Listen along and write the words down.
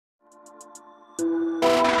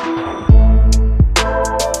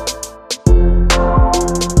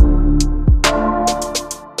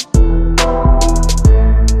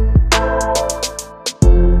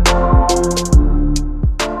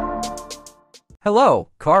Hello,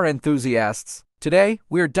 car enthusiasts! Today,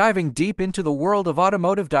 we're diving deep into the world of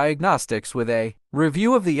automotive diagnostics with a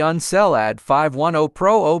review of the ANCEL AD510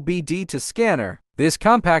 Pro OBD2 Scanner. This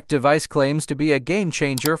compact device claims to be a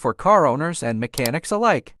game-changer for car owners and mechanics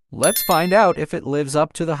alike. Let's find out if it lives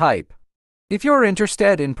up to the hype. If you're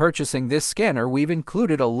interested in purchasing this scanner, we've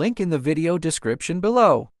included a link in the video description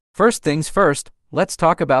below. First things first, let's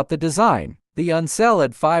talk about the design. The ANCEL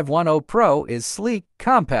AD510 Pro is sleek,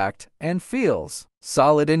 compact, and feels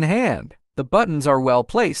solid in hand. The buttons are well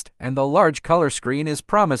placed, and the large color screen is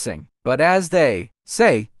promising. But as they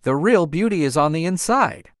say, the real beauty is on the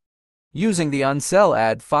inside. Using the ANCEL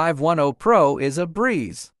AD510 Pro is a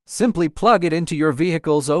breeze. Simply plug it into your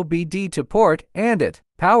vehicle's OBD2 port and it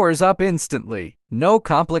powers up instantly. No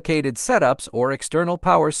complicated setups or external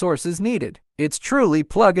power sources needed. It's truly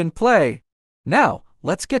plug and play. Now,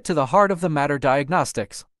 let's get to the heart of the matter: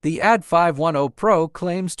 diagnostics. The AD510 Pro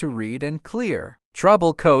claims to read and clear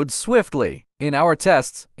trouble codes swiftly. In our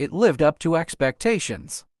tests, it lived up to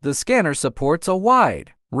expectations. The scanner supports a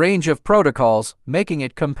wide range of protocols, making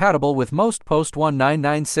it compatible with most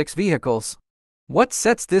post-1996 vehicles. What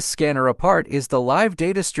sets this scanner apart is the live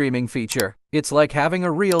data streaming feature. It's like having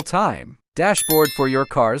a real-time dashboard for your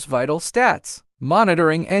car's vital stats.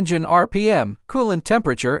 Monitoring engine RPM, coolant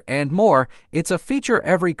temperature, and more, it's a feature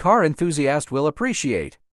every car enthusiast will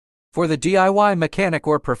appreciate. For the DIY mechanic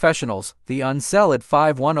or professionals, the ANCEL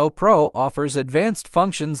AD510 Pro offers advanced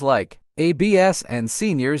functions like ABS and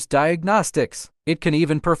seniors diagnostics. It can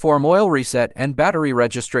even perform oil reset and battery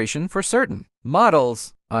registration for certain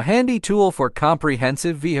models, a handy tool for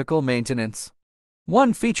comprehensive vehicle maintenance.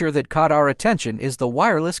 One feature that caught our attention is the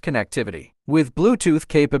wireless connectivity. With Bluetooth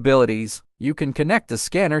capabilities, you can connect the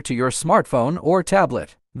scanner to your smartphone or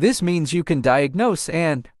tablet. This means you can diagnose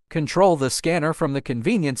and control the scanner from the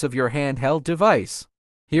convenience of your handheld device.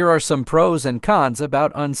 Here are some pros and cons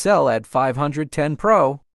about ANCEL AD510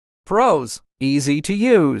 Pro. Pros: easy to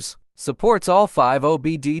use, supports all 5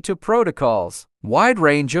 OBD2 protocols, wide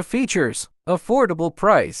range of features, affordable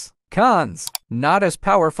price. Cons: not as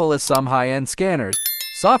powerful as some high-end scanners.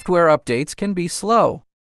 Software updates can be slow.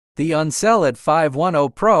 The ANCEL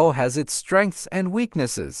AD510 Pro has its strengths and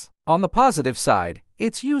weaknesses. On the positive side,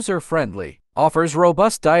 it's user-friendly, offers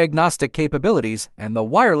robust diagnostic capabilities, and the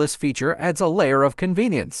wireless feature adds a layer of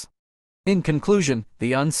convenience. In conclusion,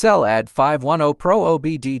 the ANCEL AD510 Pro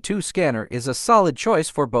OBD2 Scanner is a solid choice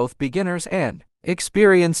for both beginners and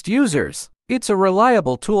experienced users. It's a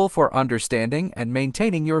reliable tool for understanding and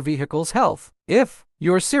maintaining your vehicle's health. If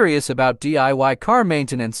you're serious about DIY car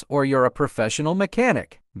maintenance or you're a professional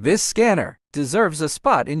mechanic, this scanner deserves a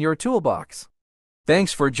spot in your toolbox.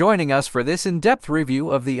 Thanks for joining us for this in-depth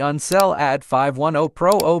review of the ANCEL AD510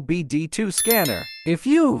 Pro OBD2 Scanner. If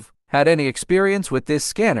you've had any experience with this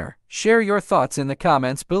scanner, share your thoughts in the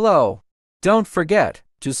comments below. Don't forget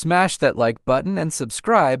to smash that like button and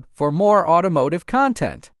subscribe for more automotive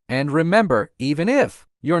content. And remember, even if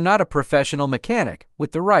you're not a professional mechanic,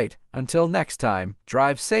 with the right, until next time,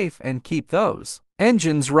 drive safe and keep those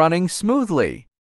engines running smoothly.